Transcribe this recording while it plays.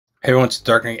Hey everyone, it's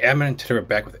Darkening Admin, and today we're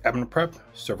back with admin prep,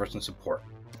 servers, and support.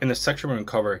 In this section, we're going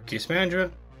to cover case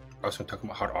management. We're also going to talk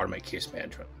about how to automate case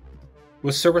management.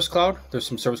 With Service Cloud, there's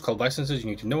some Service Cloud licenses you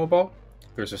need to know about.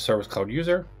 There's a Service Cloud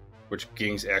user, which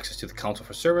gains access to the console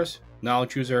for service,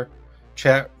 knowledge user,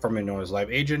 chat, formerly known as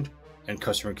live agent, and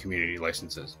customer community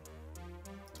licenses.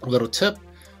 A little tip,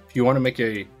 if you want to make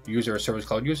a user a Service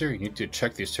Cloud user, you need to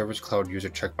check the Service Cloud user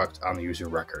checkbox on the user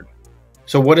record.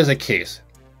 So what is a case?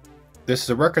 This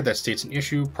is a record that states an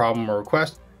issue, problem, or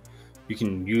request. You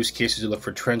can use cases to look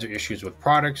for trends or issues with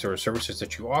products or services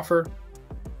that you offer.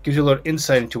 Gives you a little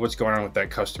insight into what's going on with that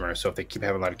customer. So if they keep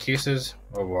having a lot of cases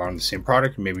on the same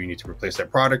product, maybe you need to replace that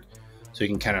product. So you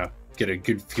can kind of get a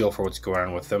good feel for what's going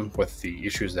on with them, with the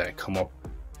issues that come up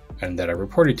and that are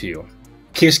reported to you.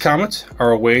 Case comments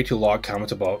are a way to log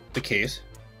comments about the case.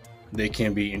 They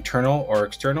can be internal or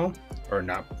external, or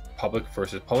not public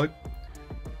versus public.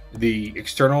 The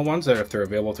external ones, that if they're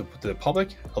available to put to the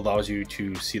public, allows you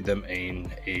to see them in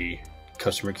a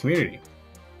customer community.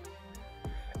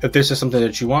 If this is something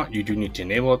that you want, you do need to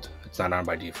enable it. It's not on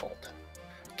by default.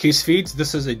 Case feeds,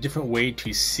 this is a different way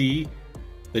to see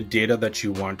the data that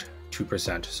you want to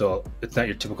present. So it's not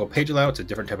your typical page layout, it's a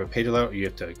different type of page layout. You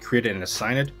have to create it and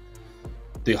assign it.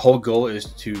 The whole goal is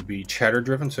to be chatter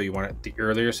driven, so you want it the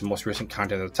earliest and most recent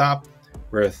content at the top,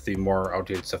 with the more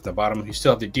outdated stuff at the bottom. You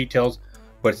still have the details,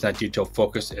 but it's not detail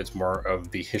focused, it's more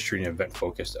of the history and event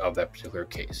focused of that particular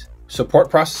case. Support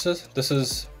processes, this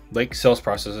is like sales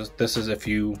processes. This is if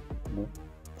you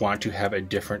want to have a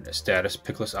different status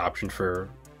picklist option for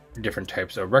different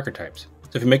types of record types.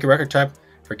 So if you make a record type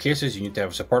for cases, you need to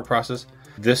have a support process.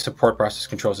 This support process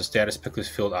controls the status picklist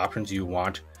field options you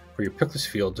want for your picklist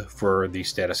field for the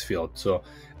status field. So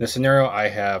in this scenario, I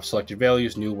have selected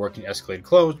values, new, working, escalated,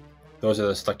 closed. Those are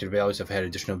the selected values. If I had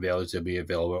additional values, they'll be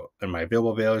available in my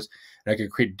available values. And I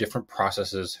can create different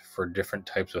processes for different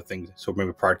types of things. So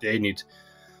maybe product A needs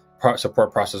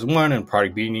support process 1 and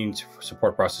product B needs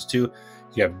support process 2.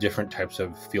 You have different types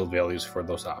of field values for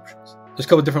those options. There's a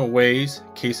couple of different ways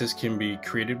cases can be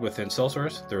created within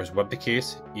Salesforce. There's web to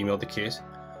case, email to case,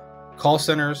 call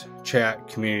centers, chat,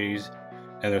 communities,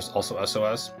 and there's also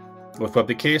SOS. With web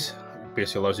to case, it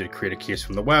basically allows you to create a case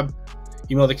from the web.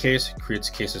 Email the case creates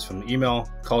cases from the email.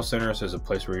 Call centers is a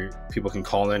place where people can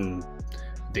call in, and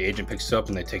the agent picks it up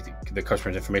and they take the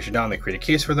customer's information down, they create a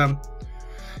case for them.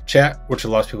 Chat, which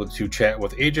allows people to chat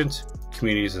with agents.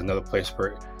 Communities is another place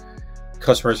where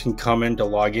customers can come in to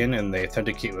log in and they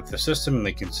authenticate with the system, and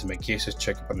they can submit cases,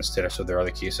 check up on the status of their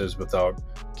other cases without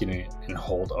getting in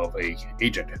hold of an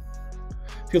agent.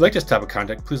 If you like this type of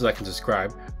content, please like and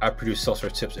subscribe. I produce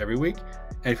Salesforce tips every week,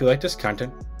 and if you like this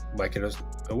content, like it as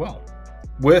well.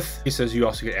 With cases, you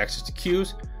also get access to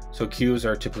queues. So queues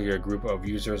are typically a group of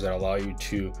users that allow you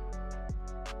to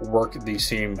work the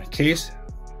same case.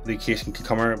 The case can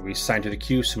come in, be assigned to the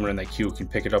queue. Someone in that queue can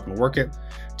pick it up and work it.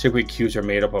 Typically, queues are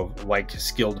made up of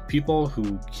skilled people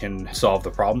who can solve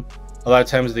the problem. A lot of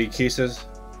times, the cases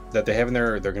that they have in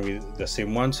there, they're going to be the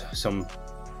same ones.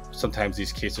 Sometimes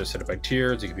these cases are set up by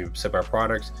tiers. They can be set by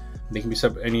products. They can be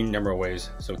set up any number of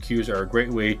ways. So queues are a great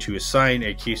way to assign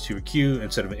a case to a queue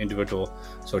instead of an individual,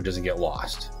 so it doesn't get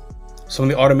lost. So in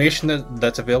the automation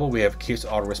that's available, we have case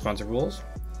auto-responsive rules.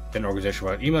 An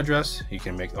organization-wide email address, you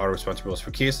can make auto-responsive rules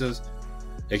for cases.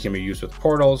 It can be used with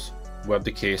portals, web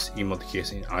to case, email to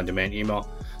case, and on-demand email.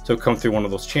 So come through one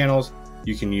of those channels,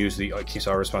 you can use the case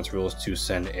auto-responsive rules to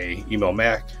send an email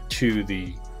back to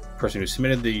the person who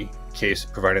submitted the case,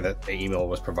 provided that the email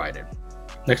was provided.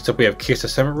 Next up, we have case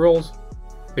assignment rules.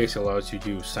 Basically allows you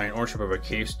to assign ownership of a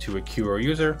case to a queue or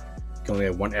user. You can only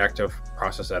have one active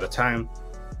process at a time.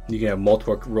 You can have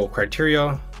multiple rule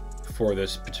criteria for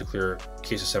this particular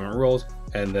case assignment rules.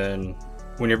 And then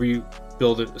whenever you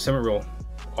build an assignment rule,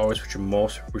 always put your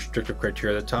most restrictive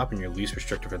criteria at the top and your least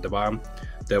restrictive at the bottom.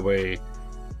 That way,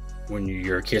 when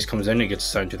your case comes in, it gets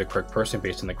assigned to the correct person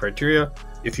based on the criteria.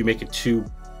 If you make it too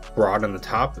broad on the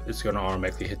top, it's going to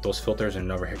automatically hit those filters and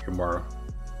never hit your more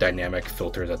dynamic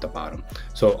filters at the bottom.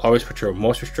 So always put your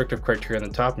most restrictive criteria on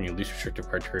the top and your least restrictive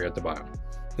criteria at the bottom.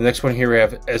 The next one here we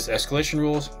have is escalation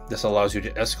rules. This allows you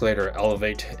to escalate or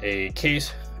elevate a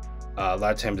case. A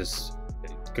lot of times it's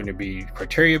going to be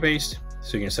criteria based,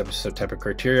 so you can set up some type of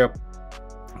criteria.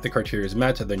 If the criteria is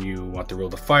met, then you want the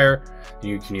rule to fire.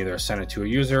 You can either send it to a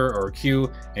user or a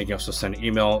queue, and you can also send an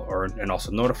email and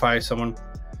also notify someone.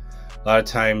 A lot of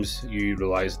times you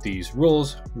utilize these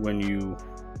rules when you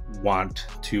want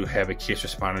to have a case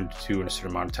responded to in a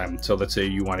certain amount of time. So let's say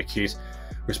you want a case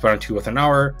responded to within an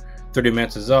hour, 30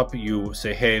 minutes is up, you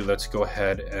say, hey, let's go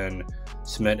ahead and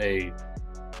submit a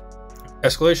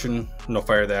escalation,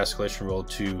 fire the escalation rule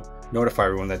to notify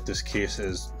everyone that this case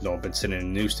has been sitting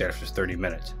in new status for 30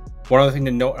 minutes. One other thing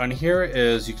to note on here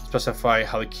is you can specify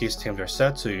how the case times are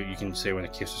set. So you can say when the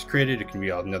case was created. It can be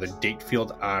another date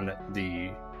field on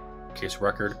the case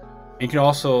record. You can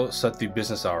also set the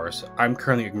business hours. I'm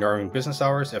currently ignoring business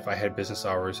hours. If I had business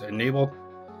hours enabled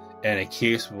and a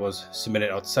case was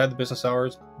submitted outside the business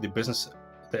hours, the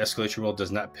escalation rule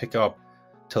does not pick up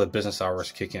till the business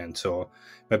hours kick in. So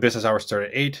my business hours start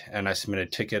at 8 and I submit a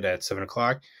ticket at 7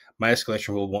 o'clock. My escalation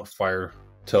rule won't fire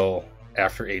till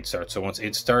after 8 starts. So once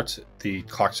 8 starts, the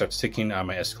clock starts ticking on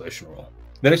my escalation rule.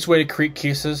 The next way to create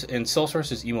cases in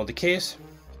Salesforce is email to case.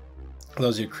 It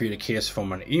allows you to create a case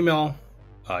from an email.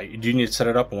 You do need to set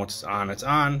it up, and once it's on, it's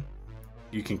on.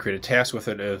 You can create a task with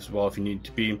it as well if you need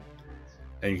to be.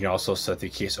 And you can also set the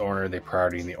case owner, the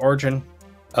priority, and the origin.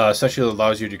 Essentially, it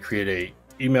allows you to create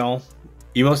a email.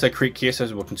 Emails that create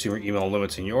cases will consume your email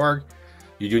limits in your org.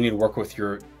 You do need to work with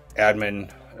your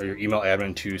admin or your email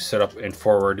admin to set up and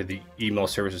forward the email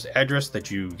services address that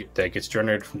gets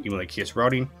generated from email to case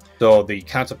routing. So the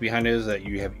concept behind it is that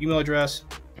you have email address,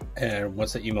 and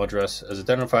once the email address is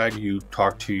identified, you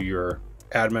talk to your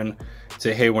admin,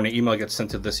 say, hey, when an email gets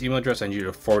sent to this email address, I need you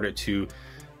to forward it to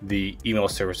the email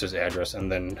services address,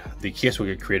 and then the case will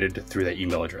get created through that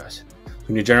email address.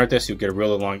 When you generate this, you'll get a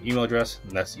really long email address,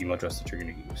 and that's the email address that you're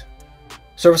going to use.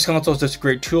 Service Console is just a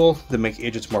great tool to make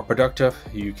agents more productive.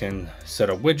 You can set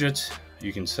up widgets,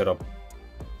 you can set up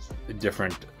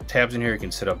different tabs in here, you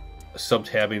can set up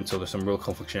sub-tabbing, so there's some real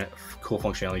cool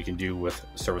functionality you can do with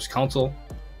Service Console.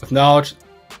 With Knowledge,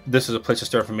 this is a place to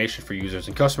store information for users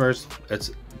and customers. It's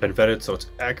been vetted, so it's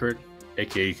accurate,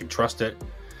 aka you can trust it.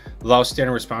 Allows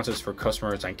standard responses for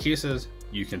customers on cases.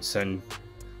 You can send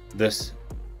these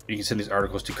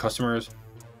articles to customers.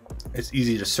 It's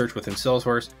easy to search within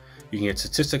Salesforce. You can get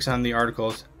statistics on the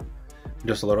articles.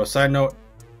 Just a little side note,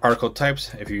 article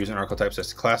types, if you're using article types,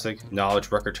 that's classic.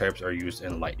 Knowledge record types are used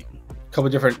in Lightning. A couple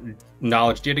of different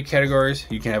knowledge data categories.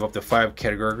 You can have up to 5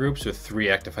 category groups with 3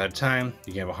 active at a time.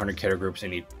 You can have 100 category groups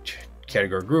in each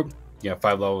category group. You have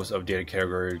 5 levels of data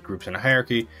category groups in a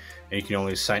hierarchy, and you can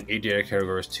only assign 8 data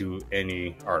categories to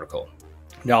any article.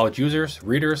 Knowledge users,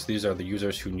 readers, these are the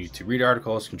users who need to read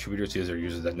articles. Contributors, these are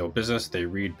users that know business. They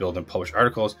read, build, and publish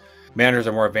articles. Managers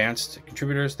are more advanced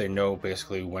contributors. They know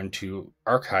basically when to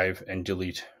archive and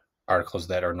delete articles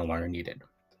that are no longer needed.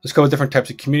 Let's go with different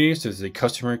types of communities. There's the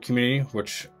customer community,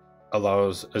 which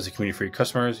allows as a community for your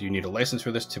customers. You need a license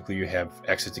for this. Typically, you have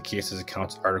access to cases,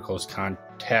 accounts, articles,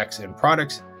 contacts, and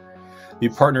products. The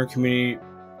partner community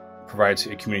provides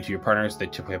a community to your partners. They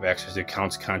typically have access to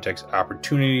accounts, contacts,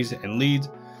 opportunities, and leads,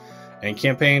 and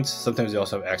campaigns. Sometimes they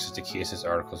also have access to cases,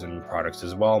 articles, and products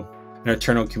as well. An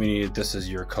internal community, this is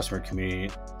your customer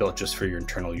community built just for your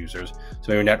internal users.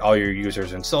 So maybe not all your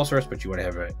users in Salesforce, but you want to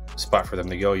have a spot for them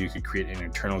to go. You could create an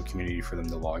internal community for them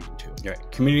to log into. Okay.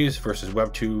 Communities versus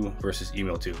Web 2 versus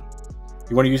Email 2.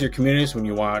 You want to use your communities when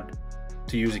you want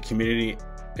to use a community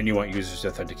and you want users to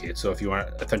authenticate. So if you want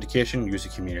authentication, use a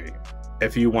community.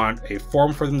 If you want a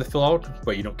form for them to fill out,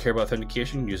 but you don't care about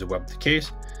authentication, use a web to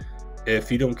case.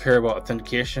 If you don't care about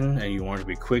authentication and you want to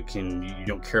be quick and you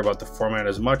don't care about the format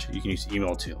as much, you can use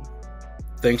email too.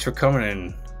 Thanks for coming,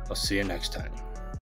 and I'll see you next time.